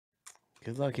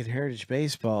Good luck at Heritage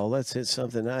Baseball. Let's hit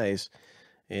something nice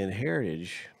in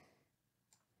Heritage.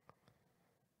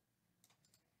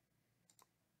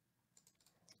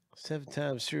 Seven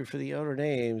times through for the owner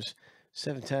names,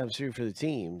 7 times through for the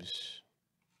teams.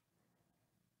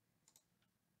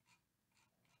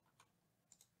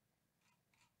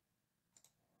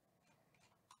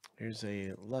 Here's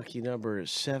a lucky number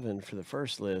 7 for the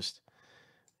first list,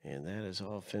 and that is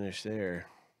all finished there.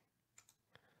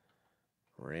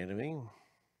 Randoming.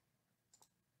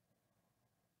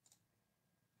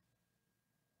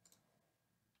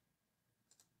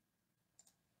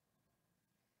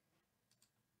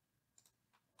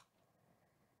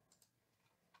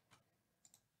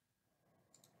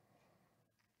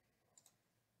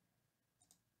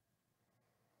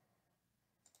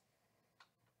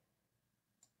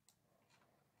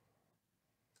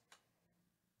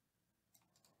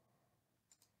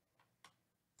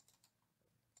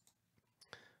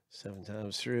 Seven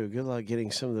times through. Good luck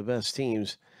getting some of the best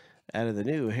teams out of the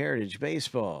new Heritage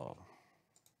Baseball.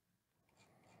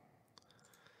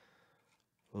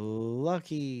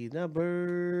 Lucky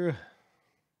number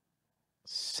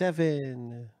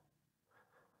 7.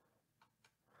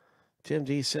 Tim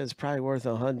D says probably worth a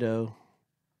hundo.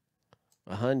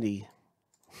 A hundy.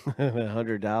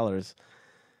 $100.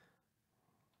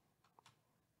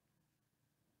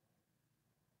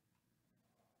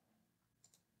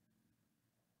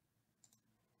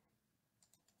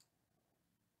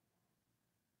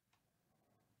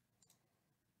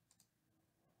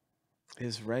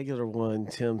 His regular one,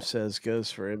 Tim says,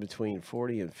 goes for in between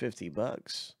 40 and 50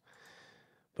 bucks.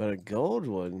 But a gold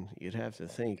one, you'd have to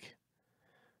think,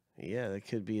 yeah, that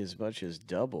could be as much as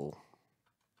double.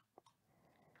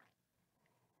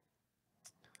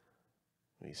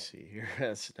 Let me see here.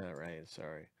 That's not right.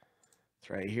 Sorry. It's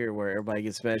right here where everybody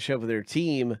gets matched up with their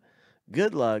team.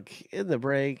 Good luck in the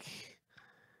break.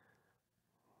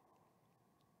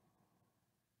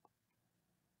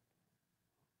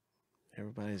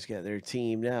 Everybody's got their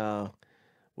team now.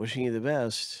 Wishing you the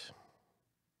best.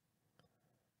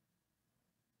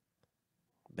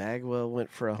 Bagwell went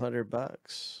for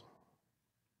 $100.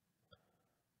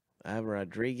 Ivan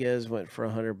Rodriguez went for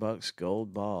 $100.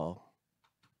 Gold ball.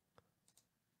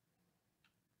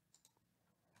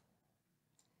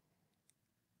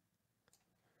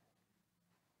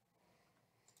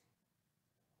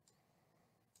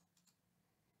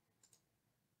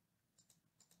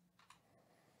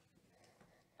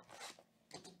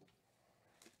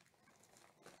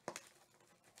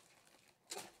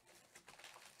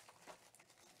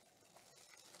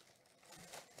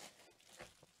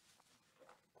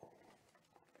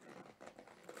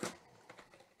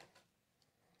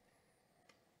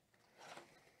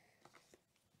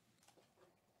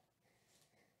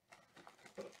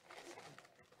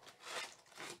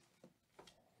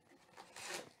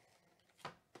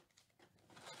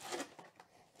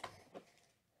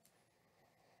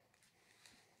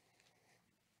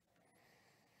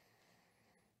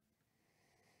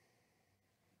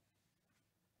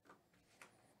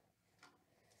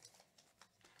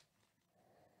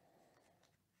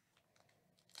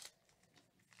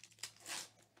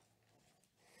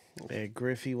 And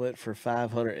Griffey went for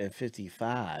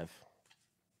 $555.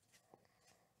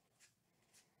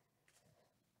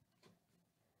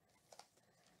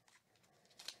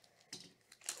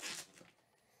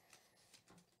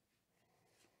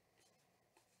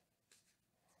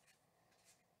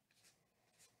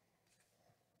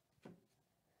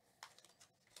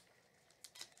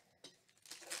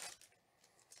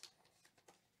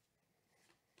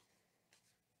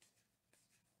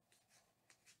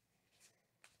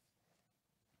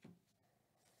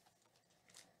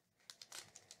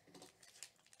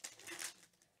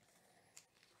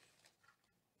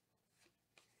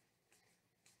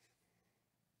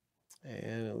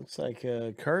 And it looks like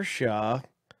Kershaw.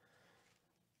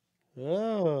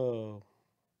 Oh.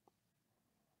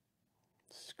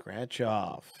 Scratch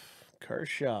off.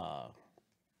 Kershaw.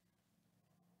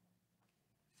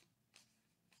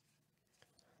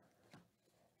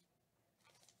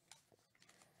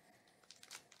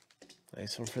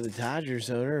 Nice one for the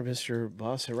Dodgers owner, Mr.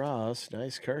 Bossa Ross.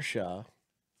 Nice Kershaw.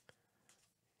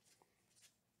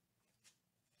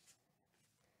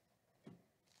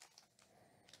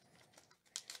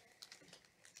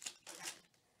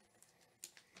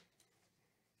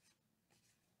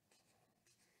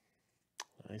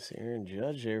 Nice Aaron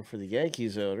Judge there for the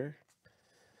Yankees owner.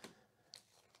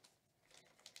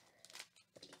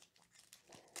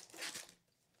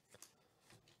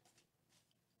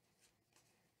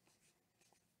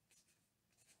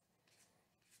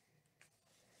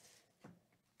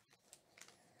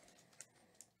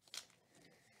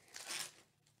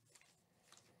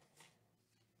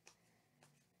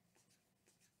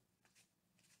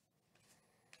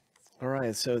 All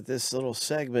right, so this little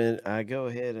segment, I go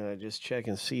ahead and I just check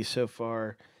and see so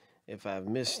far if I've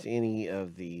missed any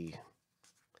of the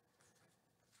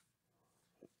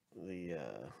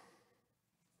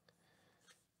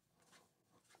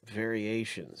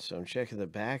variations. So I'm checking the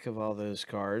back of all those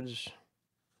cards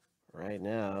right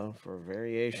now for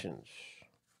variations.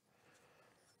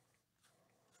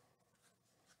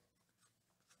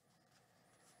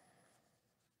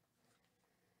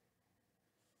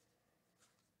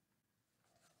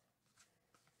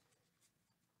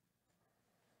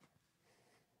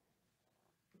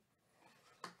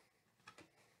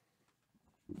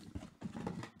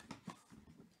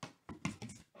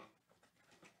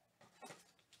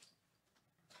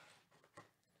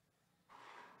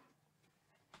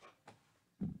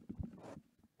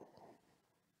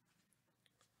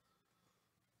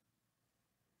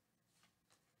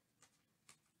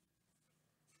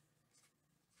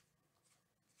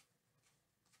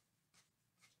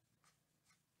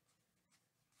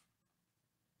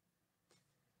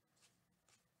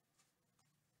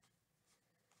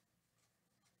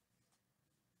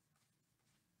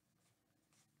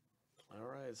 All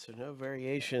right, so no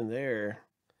variation there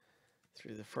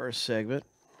through the first segment.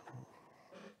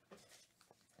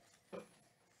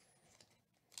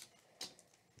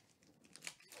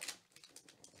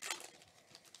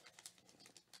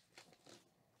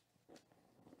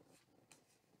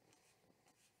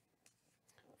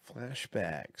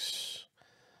 Flashbacks.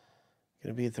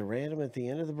 Going to be at the random at the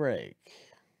end of the break.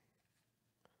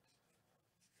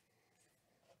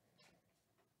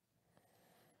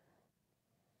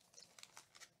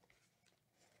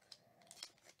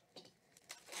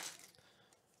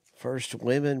 First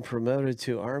women promoted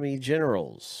to Army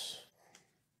generals.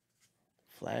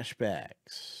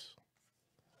 Flashbacks.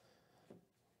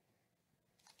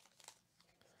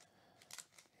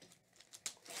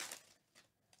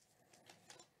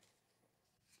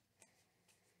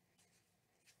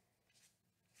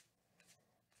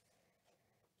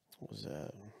 What was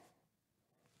that?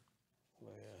 Oh,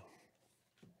 yeah.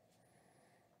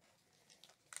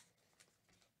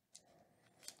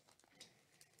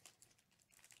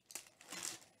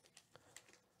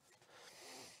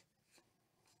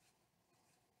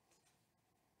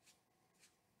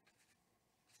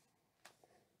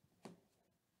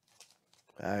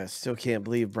 I still can't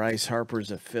believe Bryce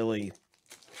Harper's a Philly.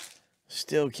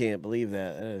 Still can't believe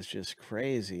that. That is just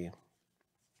crazy.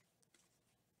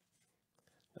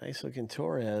 Nice looking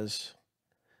Torres.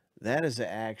 That is an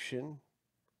action.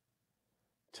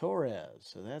 Torres.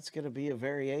 So that's going to be a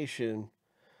variation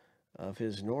of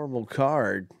his normal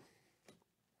card.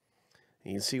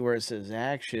 You can see where it says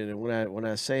action, and when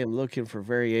I say I'm looking for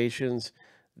variations,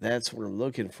 that's what I'm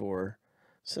looking for.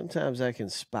 Sometimes I can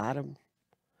spot them.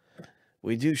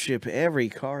 We do ship every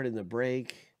card in the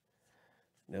break.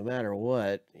 No matter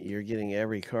what, you're getting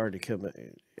every card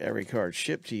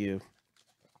shipped to you.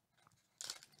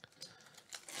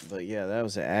 But yeah, that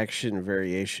was an action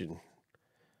variation.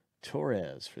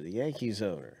 Torres for the Yankees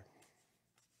owner.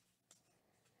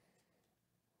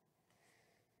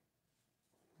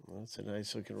 Well, that's a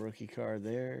nice looking rookie card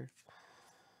there.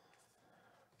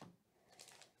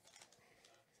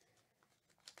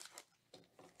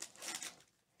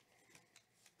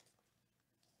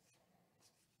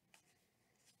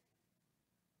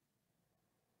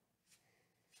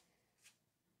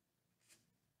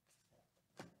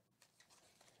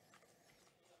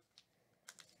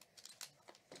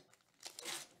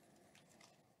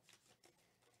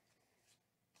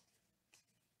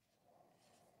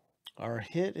 Our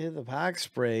hit in the box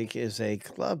break is a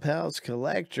Clubhouse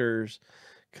Collectors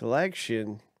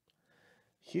collection.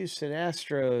 Houston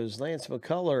Astros, Lance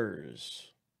McCullers.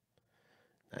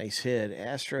 Nice hit.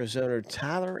 Astros owner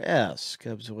Tyler S.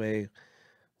 comes away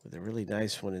with a really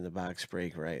nice one in the box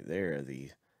break right there. The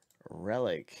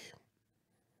relic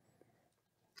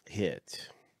hit.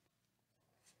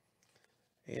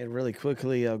 And really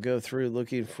quickly, I'll go through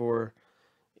looking for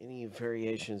any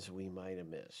variations we might have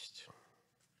missed.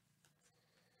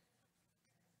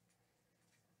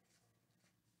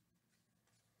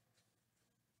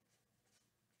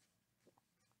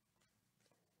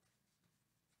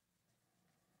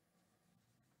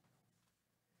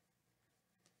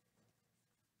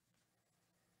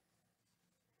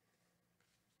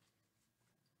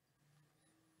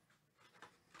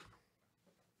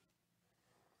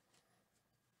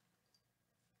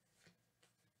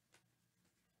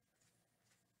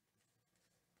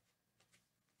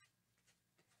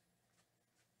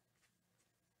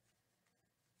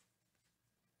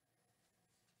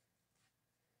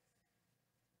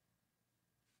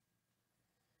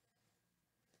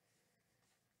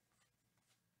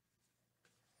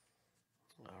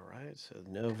 right, so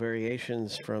no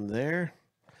variations from there,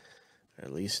 or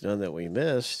at least none that we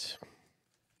missed.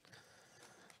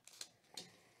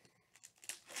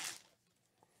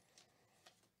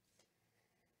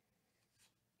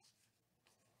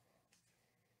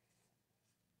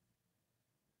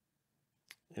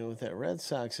 And with that Red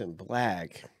Sox in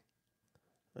black,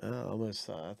 I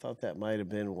thought that might have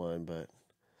been one, but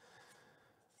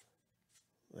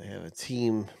they have a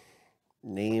team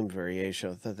name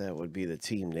variation. I thought that would be the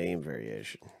team name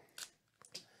variation.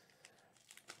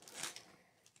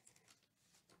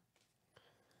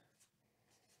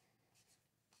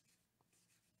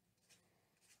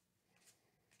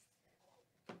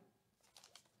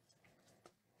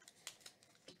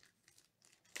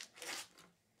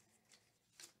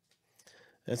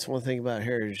 That's one thing about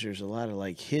Heritage. There's a lot of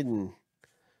like hidden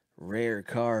rare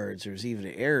cards. There's even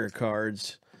error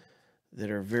cards that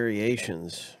are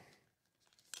variations.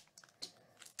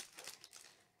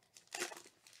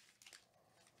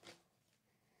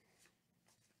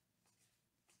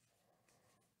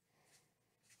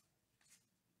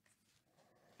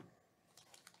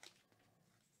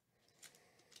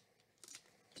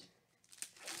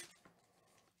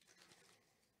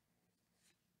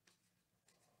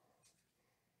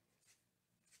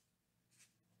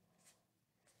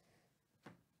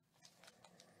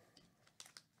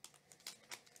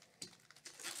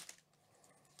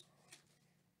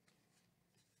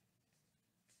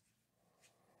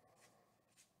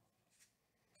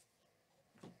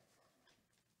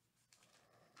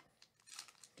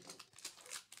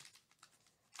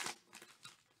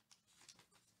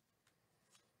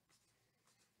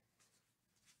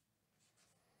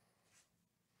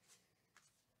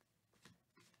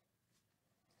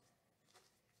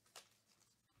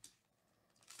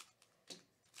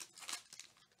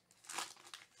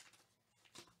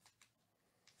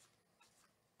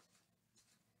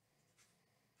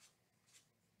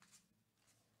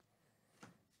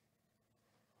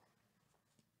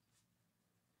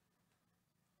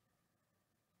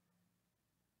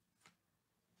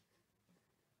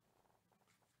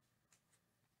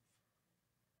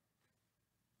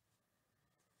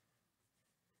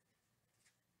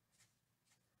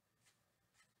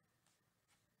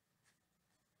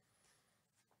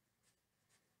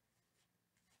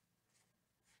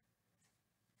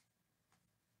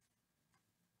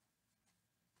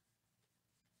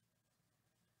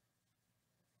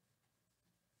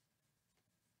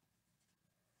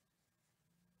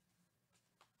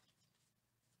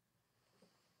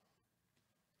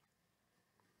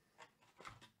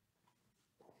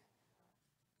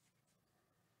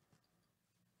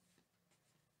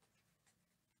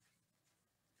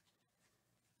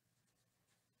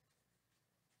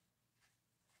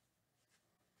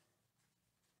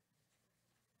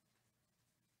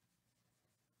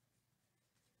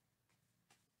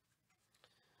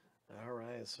 All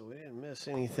right, so we didn't miss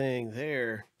anything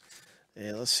there.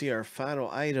 And let's see our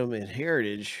final item in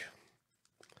Heritage.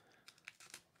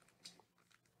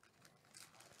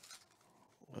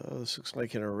 Well, this looks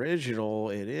like an original.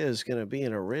 It is going to be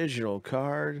an original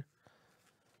card.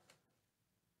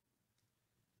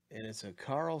 And it's a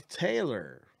Carl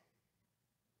Taylor.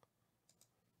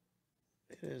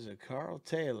 It is a Carl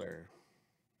Taylor.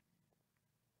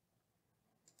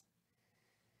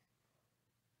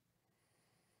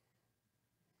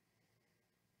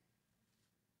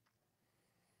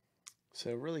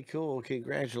 So really cool.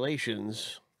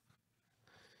 Congratulations.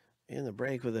 In the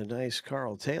break with a nice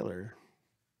Carl Taylor.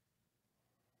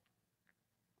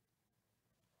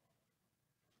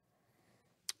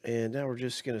 And now we're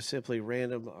just going to simply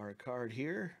random our card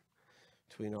here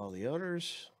between all the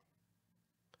owners.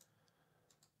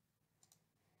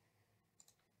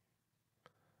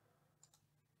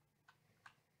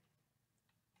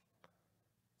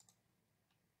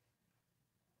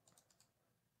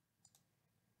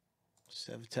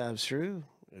 Seven times through.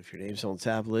 If your name's on the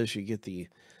top list, you get the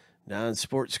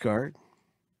non-sports card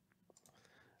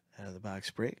out of the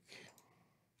box break.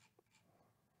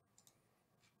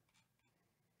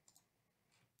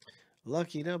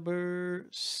 Lucky number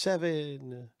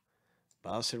 7.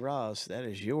 Boston Ross, that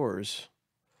is yours.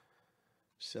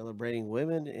 Celebrating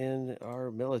women in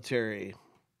our military.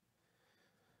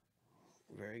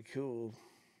 Very cool.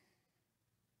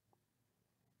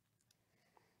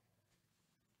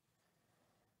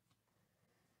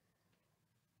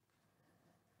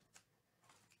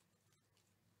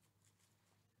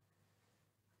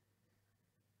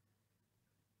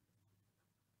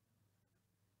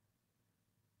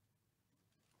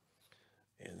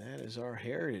 And that is our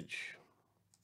Heritage.